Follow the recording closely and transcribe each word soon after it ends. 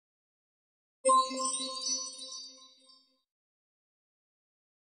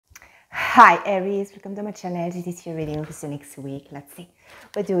Hi Aries, welcome to my channel. This is your reading for the next week. Let's see,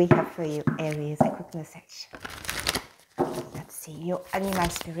 what do we have for you, Aries? A quick message. Let's see, your animal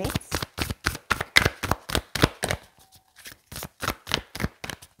spirits.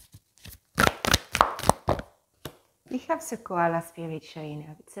 We have the koala spirit showing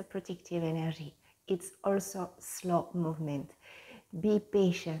up. It's a protective energy. It's also slow movement. Be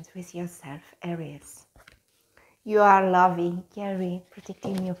patient with yourself, Aries. You are loving, caring,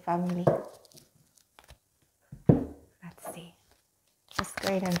 protecting your family. Let's see what's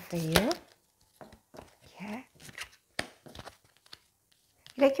going on for you. Okay.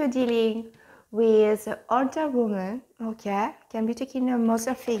 Like you're dealing with an older woman, okay? Can be taking a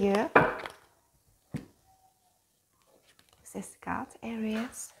mother figure. This card,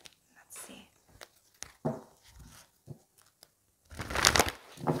 Aries. Let's see.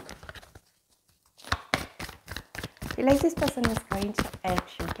 Feel like this person is going to help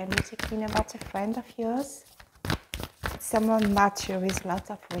you. Can be talking about a friend of yours. Someone mature with lots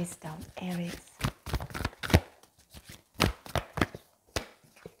of wisdom, Aries.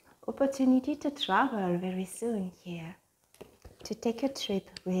 Opportunity to travel very soon here. To take a trip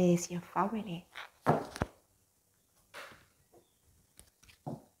with your family.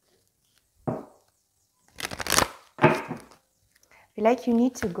 Feel like you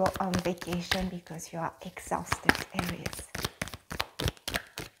need to go on vacation because you are exhausted, Aries.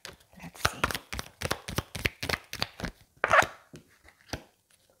 Let's see.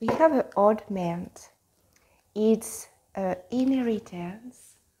 We have an odd man. It's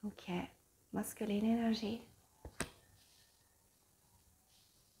inheritance. Okay, masculine energy.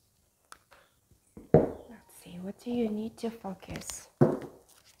 Let's see, what do you need to focus?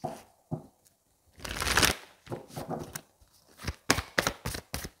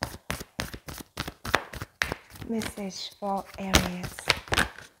 Message for Aries.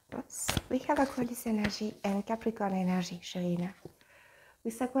 Oops. We have Aquarius energy and Capricorn energy showing up.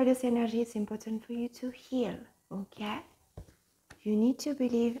 With Aquarius energy, it's important for you to heal, okay? You need to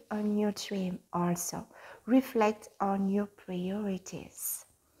believe on your dream also. Reflect on your priorities.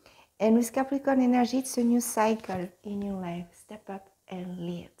 And with Capricorn energy, it's a new cycle in your life. Step up and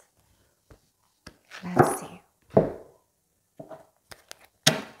lead. Let's see.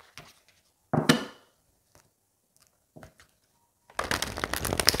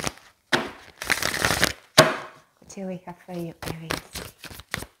 What do we have for you, Aries?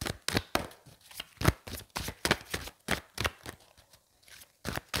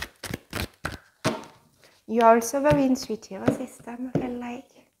 You're also very intuitive this time, I feel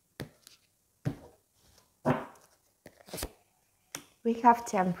like. We have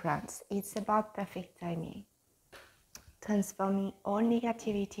Temperance. It's about perfect timing. Transforming all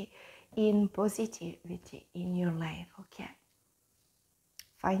negativity in positivity in your life, okay?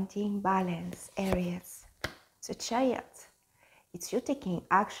 Finding balance, Aries. The Chariot. It's you taking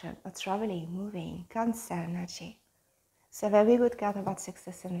action or traveling, moving, Cancer energy. It's a very good card about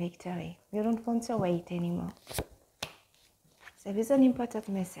success and victory. You don't want to wait anymore. There is an important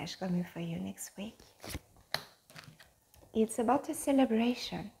message coming for you next week. It's about a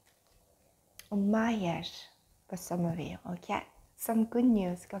celebration, a marriage for some of you, okay? Some good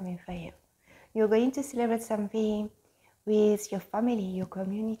news coming for you. You're going to celebrate something with your family, your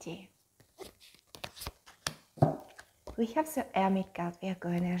community. We have the Hermit card, Virgo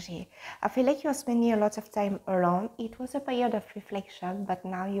energy. I feel like you're spending a lot of time alone. It was a period of reflection, but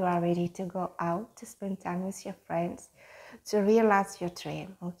now you are ready to go out, to spend time with your friends, to realize your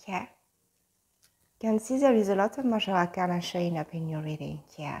dream, okay? You can see there is a lot of major arcana showing up in your reading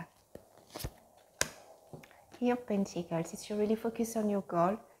here. Your Pentacles, it's you really focus on your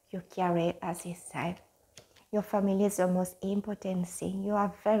goal, your career, as I said. Your family is the most important thing. You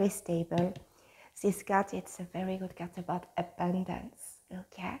are very stable. This card, it's a very good card about abundance,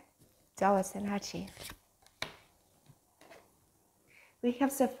 okay? Taurus energy. We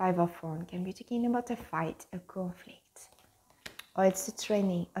have the Five of Wands. Can be talking about a fight, a conflict, or it's a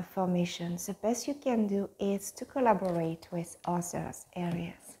training, a formation. The best you can do is to collaborate with others,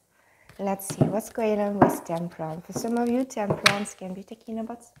 Aries. Let's see what's going on with Temperance. For some of you, Temperance can be talking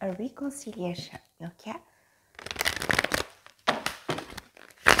about a reconciliation, okay?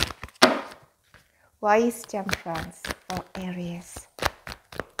 Why is Temperance for Aries?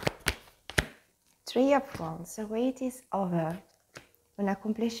 Three of Wands, the wait is over. An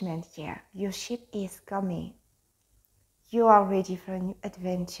accomplishment here. Your ship is coming. You are ready for a new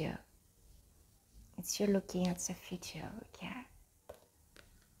adventure. It's you looking at the future, okay?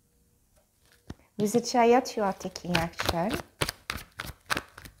 With the Chariot, you are taking action.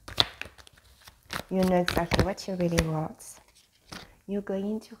 You know exactly what you really want. you're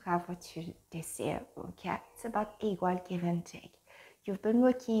going to have what you desire, okay? It's about equal give and take. You've been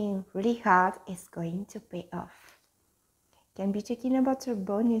working really hard, it's going to pay off. Can be talking about a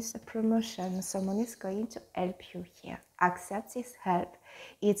bonus, a promotion, someone is going to help you here. Accept this help.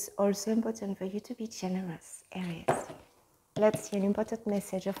 It's also important for you to be generous, Aries. Let's see an important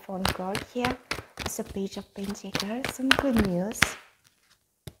message, a phone call here. It's a page of pentacles, some good news.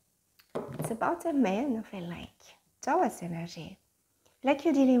 It's about a man, I feel like. Taurus energy. Like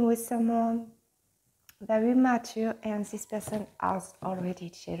you're dealing with someone very mature and this person has already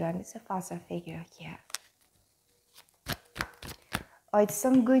children. It's a father figure here. Or it's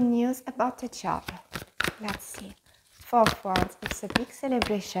some good news about a job. Let's see. 4 of Wands. It's a big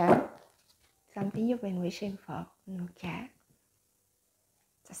celebration. Something you've been wishing for. Okay.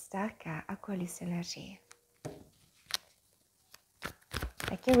 It's a star card. Aquarius energy.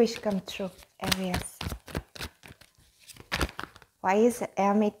 Like your wish come true, Aries. Why is the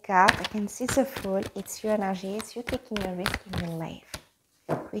Hermit card? I can see the Fool. It's your energy. It's you taking a risk in your life.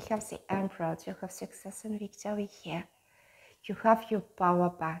 We have the Emperor. You have success and victory here. You have your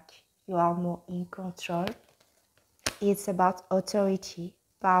power back. You are more in control. It's about authority,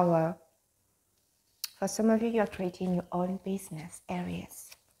 power. For some of you, you're creating your own business,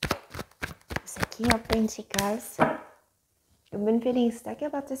 Aries. The King of Pentacles. You've been feeling stuck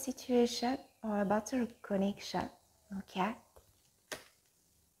about a situation or about a connection, okay?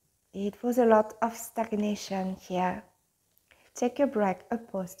 It was a lot of stagnation here. Take a break, a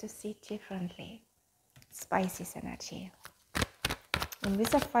pause to see differently. Pisces energy. And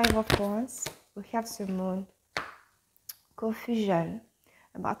with the 5 of Wands, we have the Moon. Confusion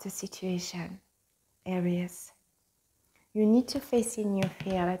about the situation, Aries. You need to face in your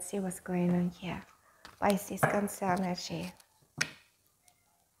fear. Let's see what's going on here. Pisces, Cancer energy.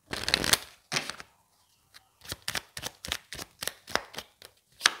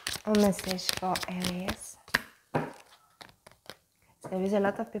 A message for Aries. There is a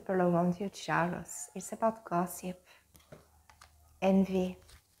lot of people around you jealous. It's about gossip, envy,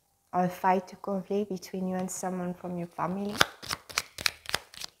 or a fight, a conflict between you and someone from your family.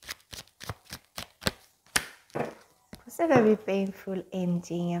 It was a very painful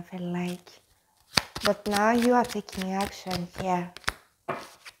ending, I feel like. But now you are taking action here.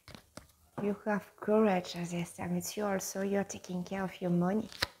 You have courage at this time. It's you also, you're taking care of your money.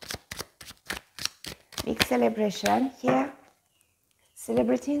 Big celebration here.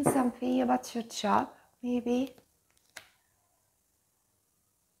 Celebrating something about your job, maybe.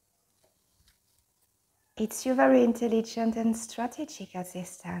 It's you very intelligent and strategic at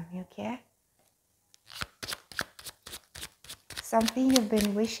this time, okay? Something you've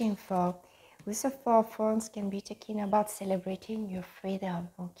been wishing for. With the 4 of Wands can be talking about celebrating your freedom,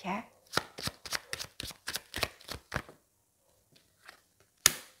 okay?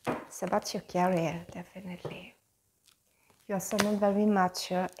 It's about your career, definitely. You're someone very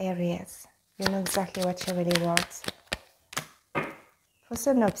mature, Aries. You know exactly what you really want. For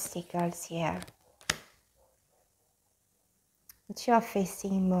some obstacles here. But you are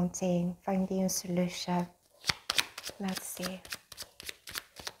facing mountain, finding a solution. Let's see.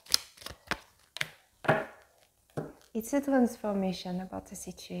 It's a transformation about the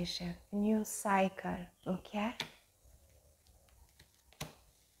situation, a new cycle, okay?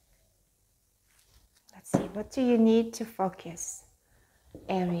 Let's see, what do you need to focus,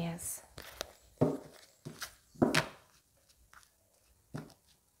 Aries?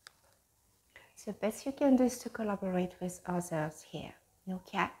 The best you can do is to collaborate with others here,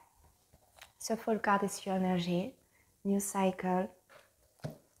 okay? So full card is your energy, new cycle,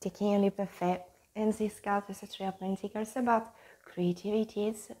 taking a leap of faith. And this card is a 3 of Pentacles about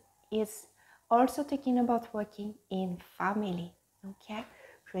creativity. It's also talking about working in family, okay?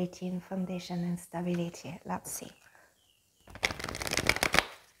 Creating foundation and stability. Let's see.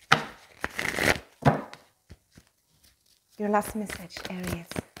 Your last message, Aries.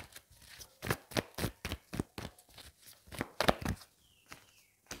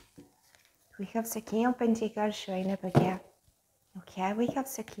 We have the King of Pentacles showing up again. Okay, we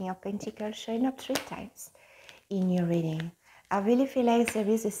have the King of Pentacles showing up 3 times in your reading. I really feel like there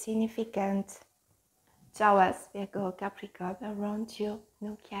is a significant Taurus, Virgo, Capricorn around you.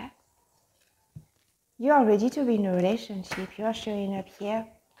 Okay, you are ready to be in a relationship. You are showing up here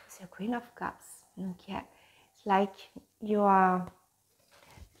as the Queen of Cups. Okay, it's like you are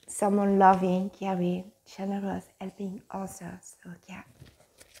someone loving, caring, generous, helping others. Okay.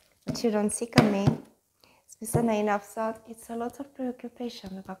 But you don't see coming. With the 9 of Swords, it's a lot of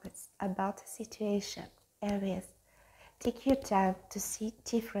preoccupation about the situation. Aries, take your time to see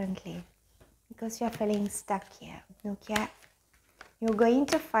differently because you're feeling stuck here, okay? You're going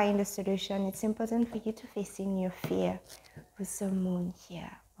to find a solution. It's important for you to face in your fear with the moon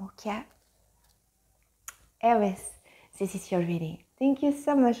here, okay? Aries, this is your reading. Thank you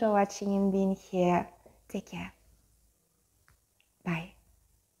so much for watching and being here. Take care.